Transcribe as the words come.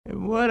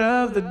What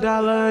of the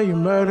dollar you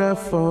murder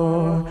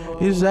for?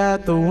 Is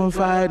that the one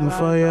fighting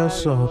for your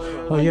soul?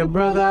 Or your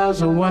brother's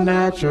the one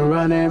that you're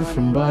running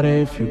from? But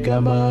if you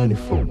got money,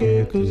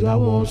 forget, 'cause I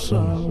want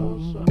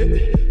some.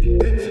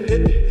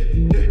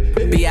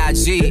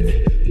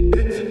 B.I.G.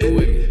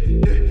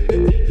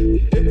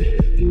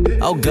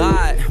 Oh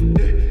God.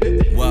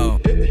 Whoa.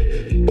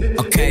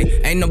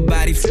 Okay, ain't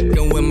nobody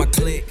fucking with my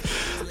clique.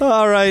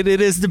 All right,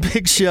 it is the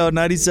Big Show,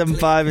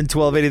 97.5 and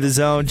 1280 The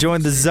Zone.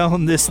 Join The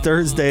Zone this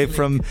Thursday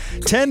from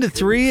 10 to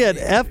 3 at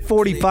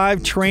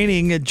F45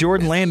 Training at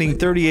Jordan Landing,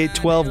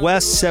 3812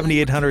 West,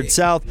 7800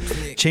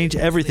 South. Change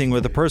everything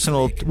with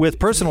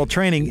personal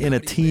training in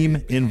a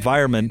team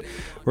environment.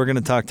 We're going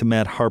to talk to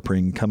Matt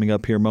Harpring coming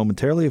up here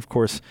momentarily. Of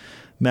course,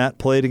 Matt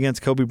played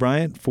against Kobe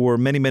Bryant for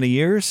many, many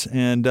years,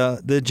 and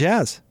the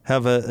Jazz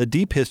have a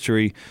deep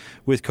history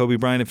with Kobe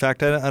Bryant. In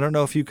fact, I don't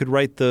know if you could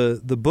write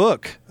the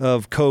book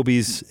of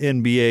Kobe's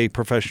NBA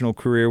professional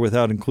career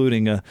without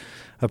including a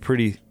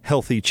pretty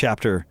healthy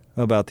chapter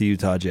about the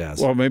Utah Jazz.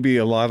 Well, maybe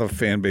a lot of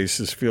fan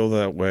bases feel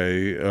that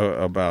way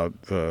about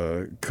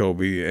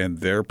Kobe and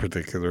their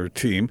particular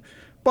team,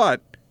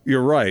 but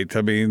you're right.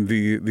 I mean,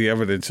 the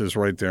evidence is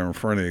right there in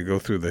front of you. Go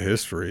through the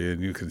history,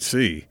 and you can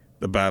see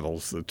the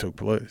battles that took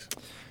place.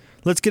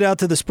 Let's get out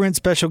to the Sprint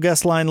special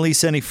guest line.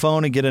 Lease any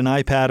phone and get an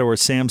iPad or a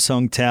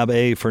Samsung Tab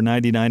A for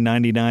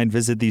 $99.99.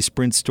 Visit the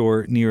Sprint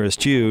store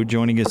nearest you.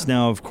 Joining us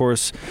now, of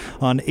course,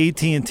 on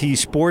AT&T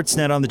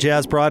Sportsnet on the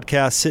Jazz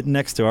broadcast, sitting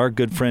next to our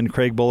good friend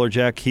Craig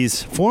Bolerjack.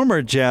 He's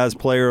former Jazz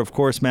player, of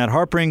course, Matt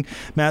Harpring.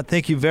 Matt,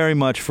 thank you very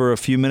much for a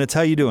few minutes.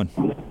 How you doing?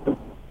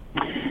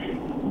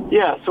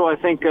 Yeah, so I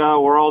think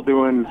we're all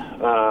doing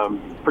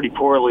pretty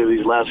poorly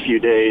these last few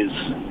days.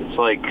 It's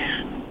like,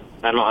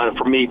 I don't know,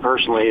 for me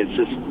personally, it's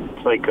just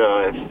like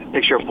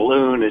picture a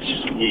balloon. It's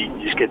just,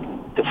 you just get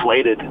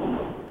deflated.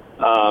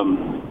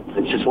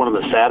 It's just one of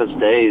the saddest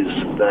days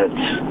that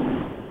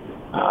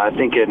I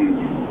think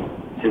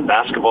in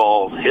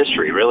basketball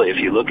history, really, if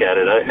you look at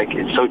it.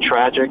 It's so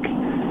tragic.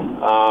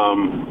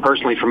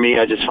 Personally, for me,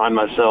 I just find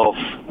myself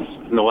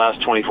in the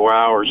last 24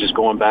 hours just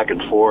going back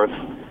and forth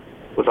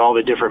with all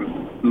the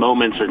different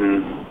moments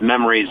and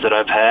memories that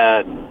I've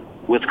had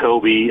with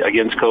Kobe,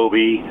 against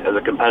Kobe as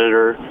a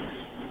competitor.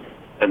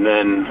 And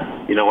then,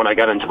 when I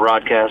got into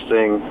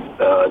broadcasting,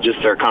 just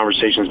our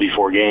conversations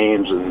before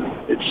games,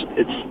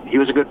 and he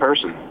was a good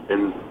person,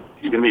 and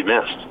he's going to be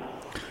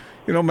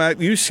missed. Matt,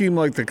 you seem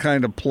like the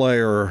kind of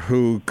player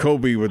who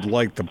Kobe would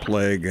like to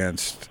play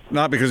against,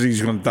 not because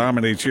he's going to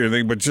dominate you or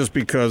anything, but just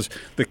because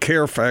the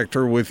care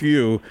factor with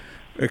you,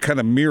 it kind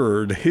of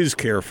mirrored his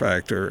care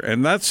factor.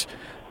 And that's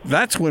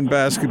when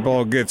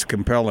basketball gets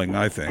compelling,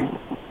 I think.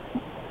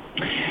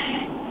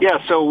 Yeah,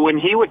 so when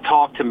he would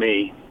talk to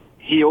me,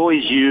 he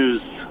always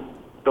used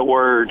the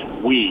word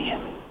we.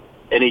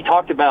 And he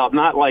talked about,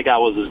 not like I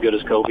was as good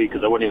as Kobe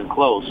because I wasn't even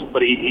close,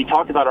 but he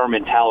talked about our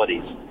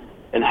mentalities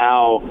and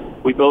how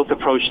we both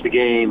approached the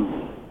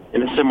game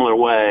in a similar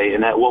way,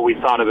 and that what we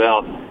thought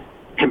about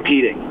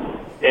competing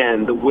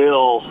and the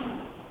will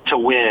to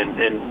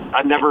win. And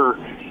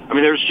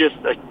there's just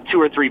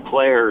two or three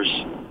players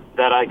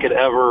that I could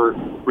ever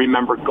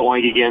remember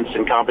going against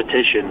in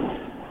competition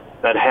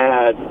that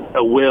had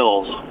a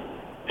will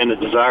and a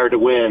desire to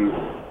win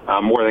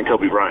more than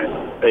Kobe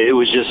Bryant. It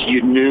was just,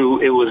 you knew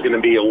it was going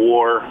to be a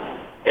war,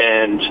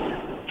 and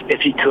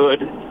if he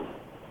could,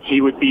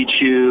 he would beat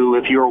you.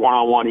 If you were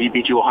one-on-one, he'd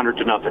beat you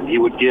 100-0. He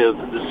would give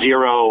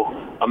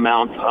zero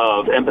amount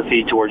of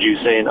empathy towards you,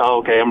 saying, "Oh,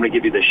 okay, I'm going to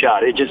give you the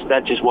shot."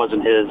 That just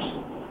wasn't his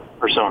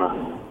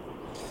persona.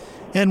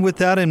 And with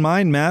that in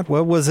mind, Matt,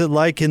 what was it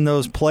like in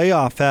those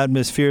playoff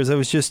atmospheres? I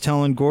was just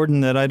telling Gordon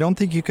that I don't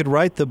think you could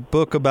write the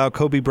book about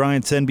Kobe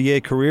Bryant's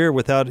NBA career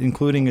without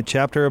including a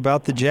chapter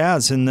about the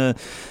Jazz and the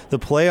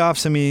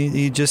playoffs. I mean,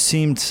 he just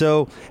seemed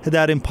so,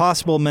 that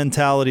impossible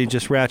mentality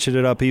just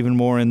ratcheted up even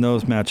more in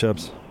those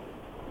matchups.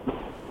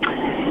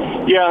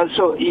 Yeah,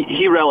 so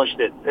he relished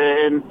it.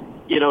 And,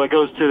 it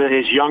goes to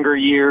his younger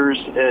years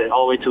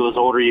all the way to his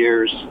older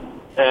years.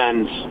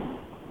 And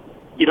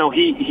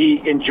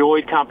he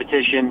enjoyed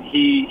competition.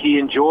 He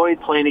enjoyed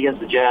playing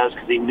against the Jazz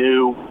because he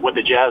knew what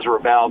the Jazz were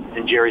about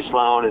and Jerry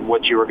Sloan and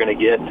what you were going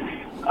to get.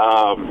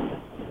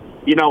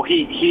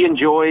 He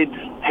enjoyed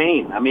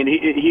pain. I mean,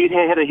 he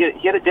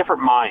had a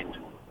different mind.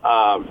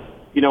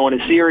 In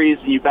a series,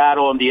 you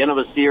battle. In the end of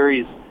a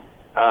series,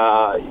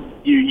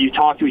 you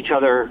talk to each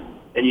other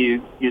and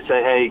you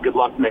say, "Hey, good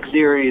luck next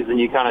series," and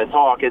you kind of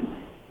talk. And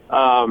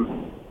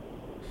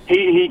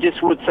He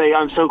just would say,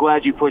 "I'm so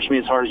glad you pushed me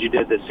as hard as you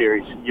did this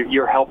series.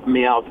 You're helping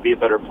me out to be a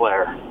better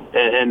player."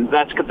 And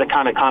that's the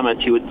kind of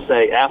comment he would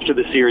say after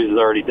the series is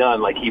already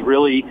done. Like, he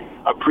really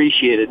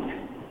appreciated,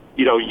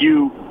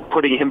 you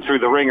putting him through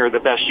the ringer the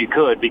best you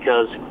could,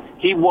 because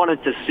he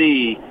wanted to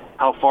see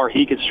how far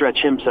he could stretch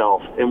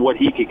himself and what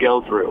he could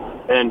go through.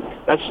 And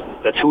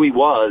that's who he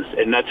was,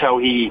 and that's how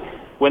he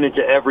went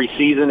into every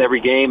season, every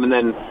game, and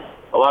then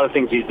a lot of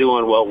things he's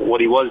doing, what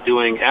he was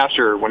doing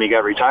after when he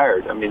got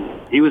retired. I mean,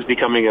 he was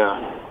becoming a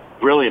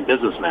brilliant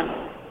businessman.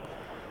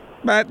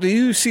 Matt, do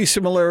you see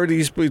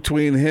similarities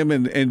between him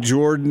and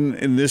Jordan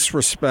in this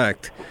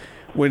respect?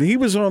 When he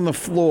was on the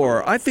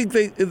floor, I think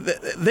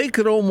they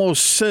could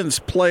almost sense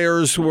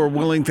players who are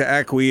willing to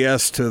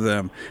acquiesce to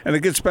them. And it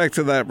gets back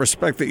to that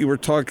respect that you were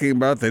talking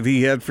about that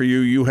he had for you,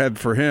 you had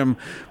for him.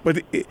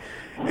 But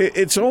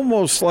it's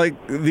almost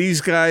like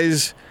these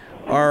guys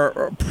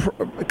are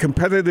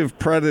competitive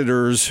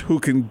predators who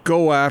can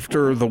go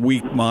after the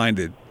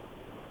weak-minded.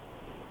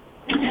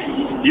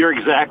 You're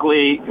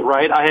exactly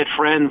right. I had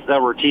friends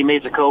that were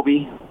teammates of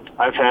Kobe.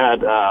 I've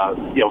had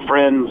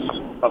friends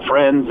of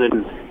friends,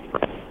 and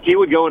he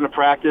would go into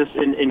practice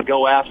and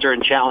go after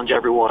and challenge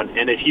everyone.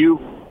 And if you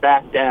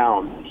back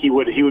down, he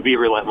would be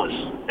relentless.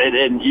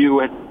 And you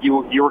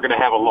were going to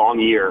have a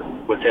long year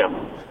with him.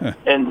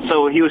 And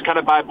so he was kind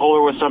of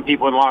bipolar with some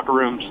people in locker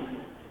rooms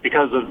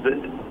because of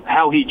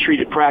how he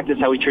treated practice,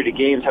 how he treated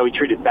games, how he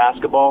treated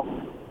basketball.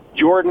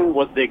 Jordan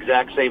was the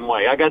exact same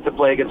way. I got to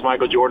play against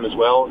Michael Jordan as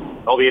well,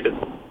 albeit at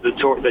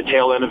the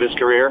tail end of his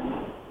career.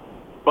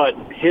 But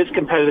his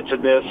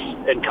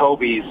competitiveness and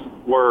Kobe's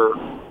were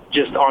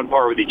just on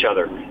par with each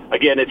other.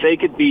 Again, if they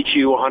could beat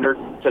you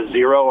 100-0,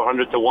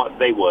 100-1,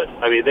 they would.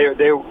 I mean,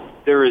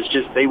 there is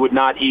just, they would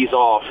not ease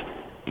off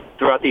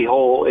throughout the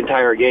whole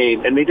entire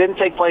game, and they didn't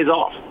take plays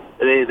off.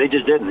 They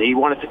just didn't. He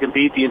wanted to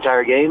compete the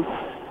entire game.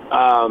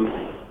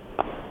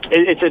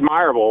 It's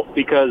admirable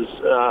because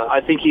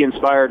I think he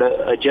inspired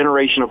a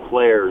generation of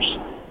players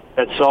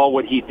that saw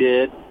what he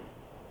did,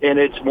 and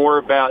it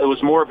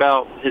was more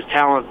about his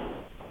talent.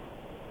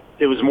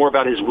 It was more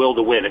about his will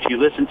to win. If you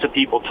listen to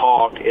people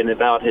talk and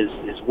about his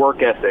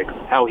work ethic,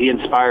 how he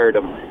inspired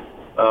them,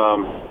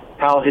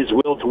 how his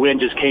will to win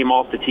just came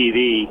off the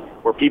TV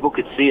where people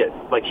could see it.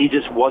 Like he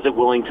just wasn't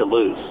willing to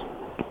lose.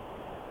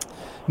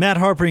 Matt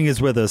Harpring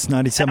is with us,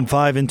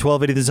 97.5 and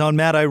 1280 The Zone.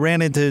 Matt, I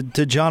ran into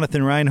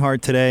Jonathan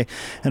Reinhardt today,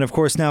 and of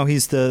course now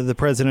he's the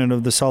president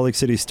of the Salt Lake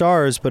City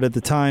Stars, but at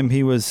the time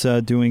he was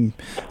doing,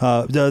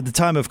 the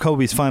time of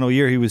Kobe's final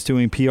year, he was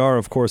doing PR,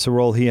 of course, a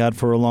role he had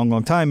for a long,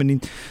 long time, and he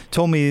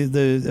told me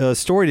the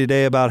story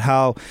today about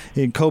how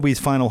in Kobe's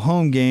final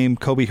home game,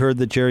 Kobe heard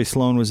that Jerry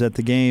Sloan was at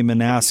the game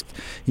and asked,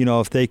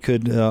 if they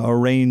could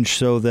arrange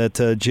so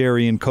that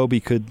Jerry and Kobe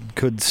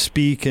could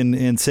speak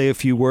and say a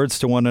few words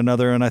to one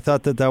another, and I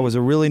thought that was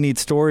a really neat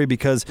story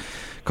because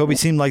Kobe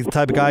seemed like the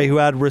type of guy who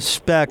had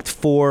respect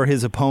for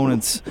his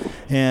opponents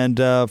and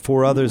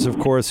for others, of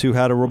course, who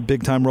had a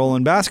big-time role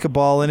in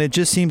basketball, and it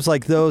just seems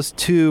like those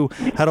two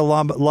had a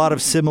lot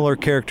of similar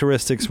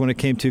characteristics when it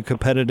came to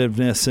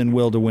competitiveness and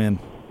will to win.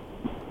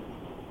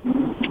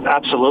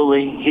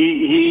 Absolutely.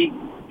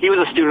 He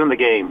was a student of the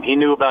game. He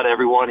knew about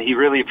everyone. He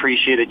really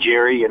appreciated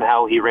Jerry and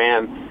how he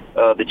ran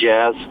the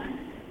Jazz.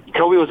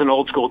 Kobe was an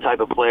old-school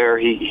type of player.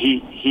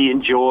 He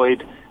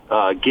enjoyed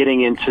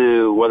getting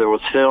into whether it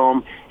was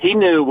film. He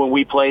knew when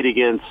we played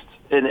against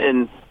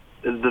in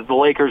the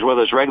Lakers,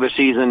 whether it's regular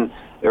season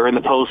or in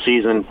the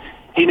postseason,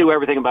 he knew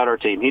everything about our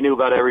team. He knew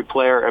about every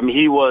player. I mean,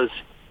 he was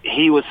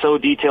so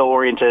detail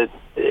oriented,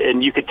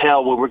 and you could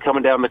tell when we're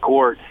coming down the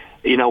court.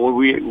 When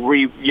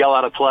we yell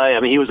out a play, I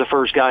mean, he was the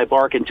first guy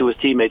barking to his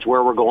teammates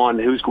where we're going,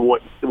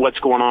 what's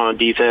going on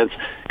defense,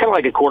 kind of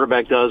like a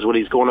quarterback does when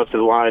he's going up to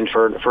the line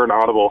for an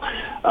audible,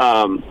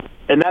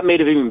 and that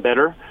made it even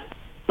better.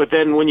 But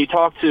then when you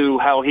talk to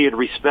how he had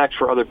respect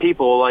for other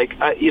people, like,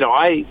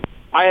 I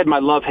had my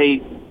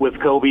love-hate with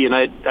Kobe, and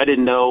I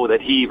didn't know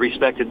that he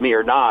respected me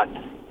or not.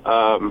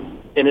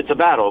 And it's a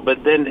battle.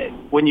 But then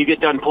when you get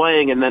done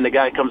playing and then the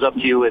guy comes up to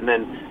you and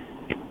then,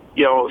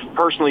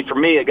 personally for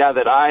me, a guy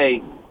that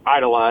I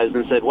idolized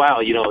and said,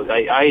 wow,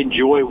 I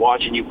enjoy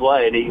watching you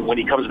play. And when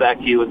he comes back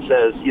to you and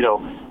says,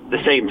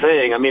 the same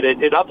thing, I mean,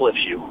 it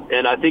uplifts you.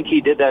 And I think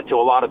he did that to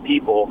a lot of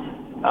people.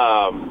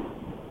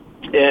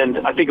 And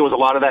I think it was a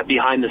lot of that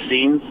behind the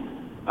scenes,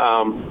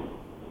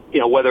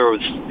 whether it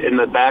was in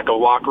the back of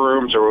locker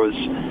rooms or it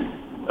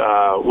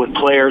was with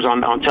players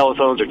on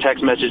telephones or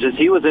text messages.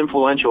 He was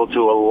influential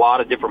to a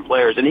lot of different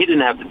players, and he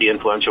didn't have to be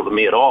influential to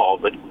me at all.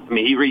 But, I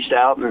mean, he reached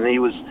out, and he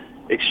was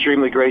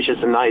extremely gracious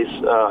and nice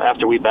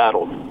after we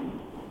battled.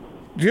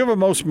 Do you have a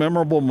most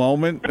memorable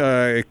moment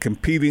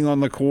competing on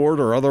the court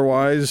or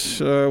otherwise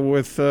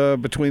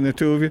between the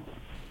two of you?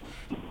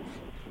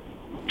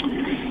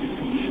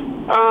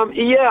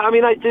 Yeah, I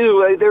mean, I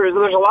do. There's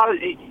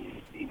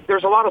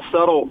a lot of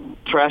subtle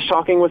trash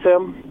talking with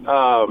him,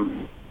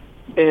 and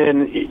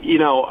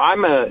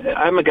I'm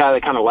a guy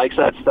that kind of likes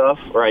that stuff,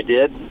 or I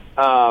did,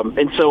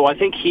 and so I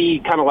think he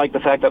kind of liked the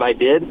fact that I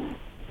did,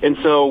 and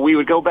so we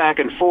would go back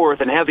and forth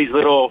and have these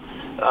little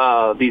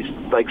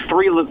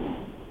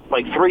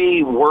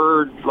three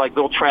word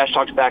little trash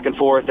talks back and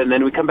forth, and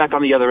then we come back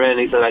on the other end.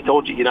 And he said, "I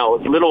told you,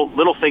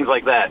 little things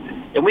like that,"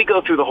 and we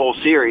go through the whole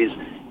series.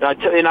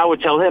 And I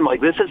would tell him,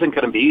 this isn't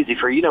going to be easy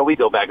for you. We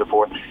go back and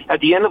forth. At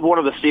the end of one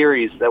of the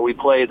series that we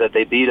played that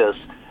they beat us,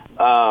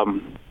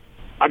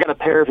 I got a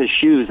pair of his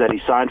shoes that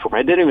he signed for me.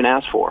 I didn't even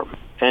ask for them.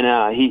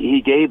 And he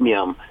gave me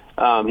them.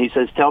 He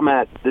says, tell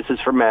Matt this is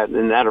for Matt,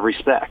 and out of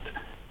respect.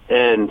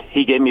 And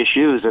he gave me his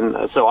shoes.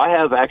 And so I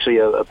have actually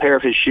a pair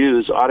of his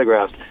shoes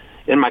autographed.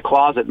 in my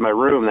closet in my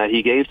room that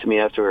he gave to me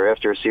after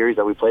a series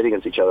that we played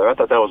against each other. I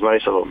thought that was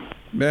nice of him.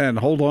 Man,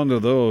 hold on to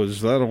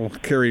those. That'll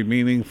carry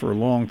meaning for a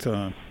long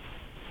time.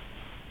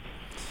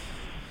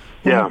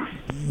 Yeah.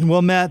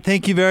 Well, Matt,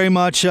 thank you very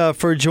much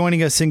for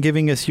joining us and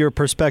giving us your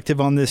perspective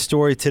on this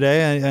story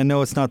today. I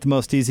know it's not the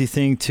most easy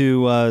thing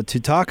to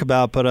talk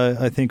about, but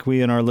I think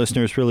we and our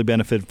listeners really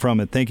benefit from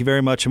it. Thank you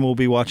very much, and we'll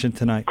be watching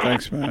tonight.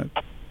 Thanks, Matt.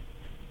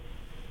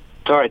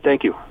 All right,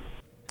 thank you.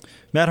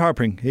 Matt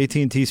Harpring,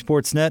 AT&T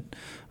Sportsnet,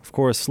 of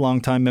course,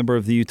 longtime member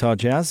of the Utah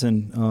Jazz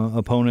and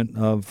opponent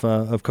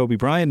of Kobe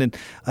Bryant. And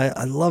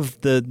I love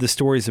the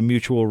stories of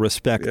mutual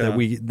respect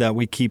that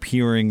we keep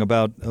hearing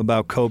about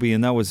Kobe.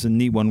 And that was a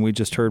neat one we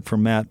just heard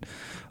from Matt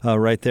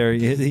right there.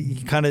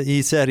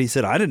 He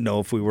said I didn't know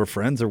if we were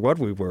friends or what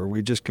we were.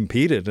 We just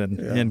competed,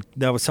 and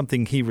that was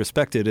something he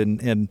respected.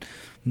 And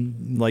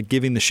like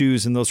giving the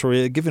shoes and those sort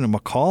of giving him a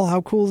call.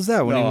 How cool is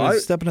that when he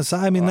was stepping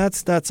aside? I mean,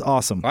 that's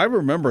awesome. I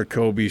remember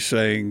Kobe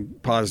saying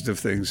positive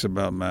things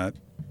about Matt.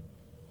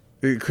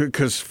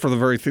 Because for the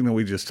very thing that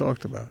we just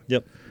talked about.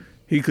 Yep.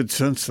 He could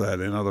sense that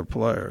in other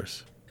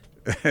players.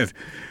 And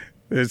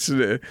it's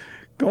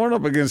going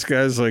up against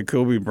guys like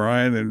Kobe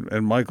Bryant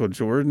and Michael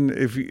Jordan,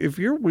 if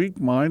you're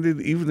weak-minded,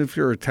 even if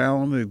you're a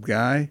talented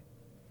guy,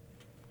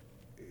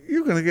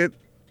 you're gonna get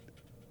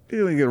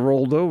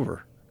rolled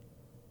over.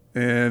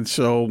 And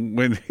so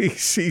when he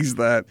sees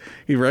that,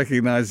 he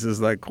recognizes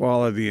that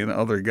quality in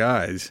other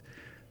guys.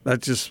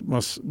 That just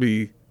must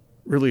be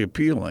really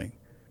appealing.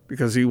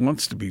 Because he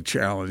wants to be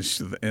challenged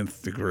to the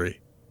nth degree.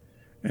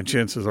 And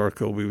chances are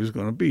Kobe was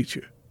going to beat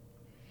you.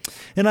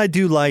 And I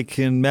do like,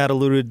 and Matt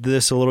alluded to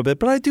this a little bit,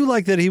 but I do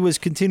like that he was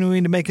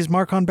continuing to make his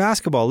mark on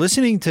basketball.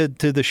 Listening to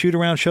the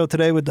shoot-around show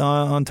today with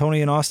on Tony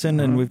and Austin,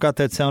 and we've got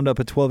that sound up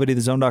at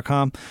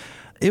 1280thezone.com,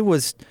 it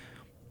was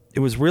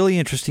really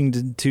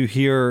interesting to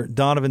hear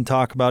Donovan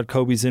talk about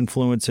Kobe's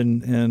influence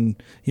and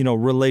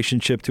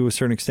relationship to a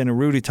certain extent, and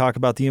Rudy talk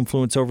about the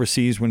influence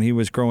overseas when he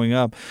was growing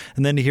up.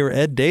 And then to hear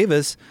Ed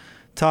Davis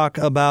talk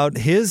about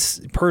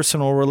his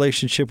personal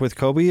relationship with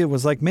Kobe, it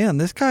was like, man,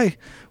 this guy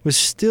was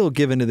still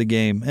given to the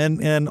game.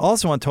 And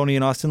also on Tony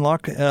and Austin,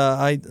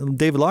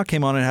 David Locke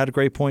came on and had a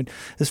great point.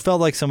 This felt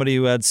like somebody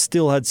who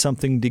still had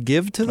something to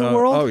give to the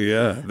world. Oh,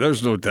 yeah.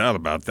 There's no doubt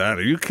about that.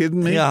 Are you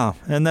kidding me? Yeah,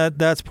 and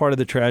that's part of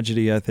the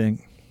tragedy, I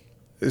think.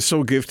 It's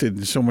so gifted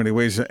in so many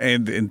ways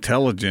and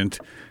intelligent.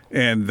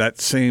 And that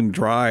same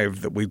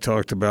drive that we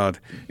talked about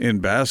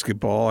in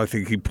basketball, I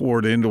think he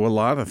poured into a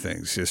lot of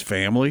things. His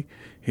family,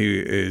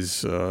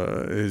 his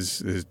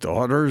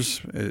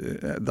daughters,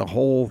 the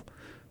whole,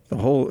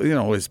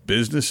 his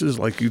businesses,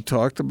 like you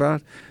talked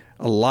about,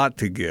 a lot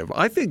to give.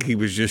 I think he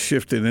was just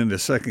shifting into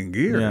second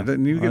gear. Yeah,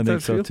 Didn't you get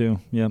that feel? I think so too.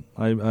 Yeah,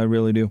 I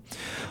really do.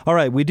 All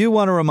right, we do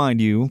want to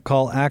remind you,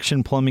 call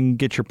Action Plumbing,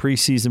 get your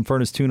preseason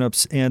furnace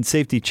tune-ups and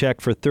safety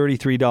check for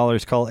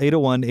 $33. Call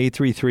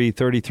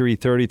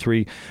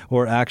 801-833-3333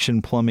 or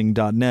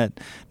actionplumbing.net.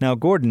 Now,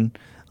 Gordon,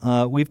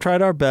 we've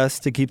tried our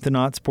best to keep the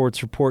Not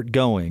Sports Report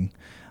going.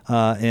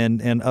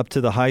 And up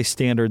to the high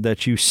standard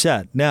that you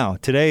set. Now,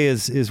 today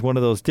is one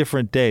of those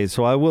different days,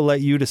 so I will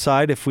let you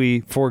decide if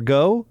we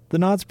forego the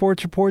Not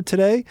Sports Report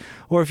today,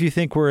 or if you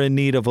think we're in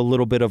need of a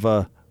little bit of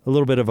a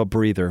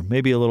breather,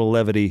 maybe a little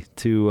levity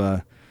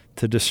to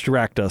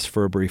distract us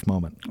for a brief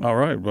moment. All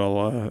right.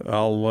 Well,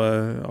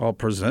 I'll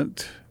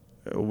present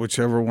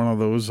whichever one of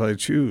those I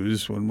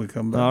choose when we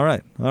come back. All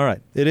right.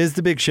 It is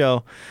the big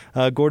show.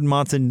 Gordon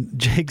Monson,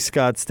 Jake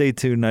Scott. Stay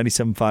tuned.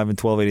 97.5 and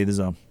 1280 The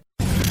Zone.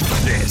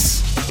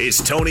 This is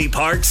Tony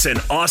Parks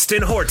and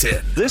Austin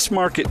Horton. This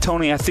market,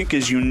 Tony, I think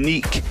is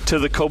unique to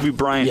the Kobe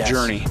Bryant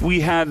journey.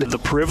 We had the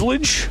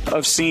privilege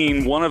of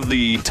seeing one of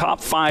the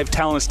top 5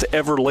 talents to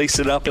ever lace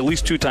it up at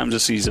least 2 times a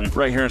season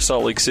right here in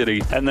Salt Lake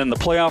City. And then the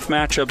playoff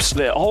matchups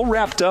that all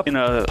wrapped up in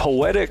a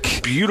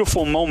poetic,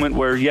 beautiful moment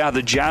where,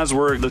 the Jazz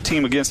were the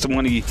team against him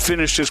when he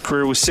finished his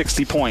career with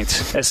 60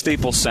 points at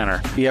Staples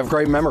Center. You have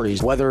great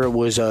memories, whether it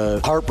was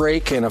a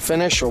heartbreak and a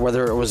finish or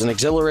whether it was an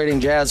exhilarating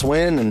Jazz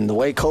win and the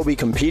way Kobe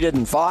competed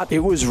and fought. It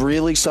was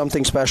really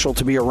something special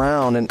to be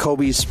around, and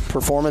Kobe's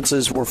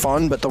performances were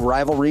fun, but the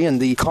rivalry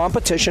and the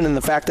competition and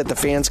the fact that the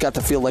fans got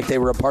to feel like they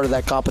were a part of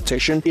that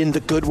competition in the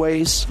good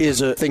ways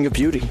is a thing of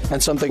beauty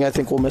and something I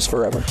think we'll miss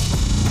forever.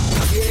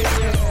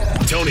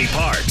 Tony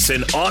Parks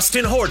and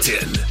Austin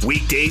Horton,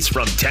 weekdays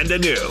from 10 to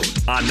noon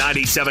on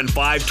 97.5,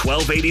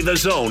 1280 The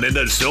Zone and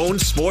The Zone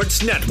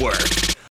Sports Network.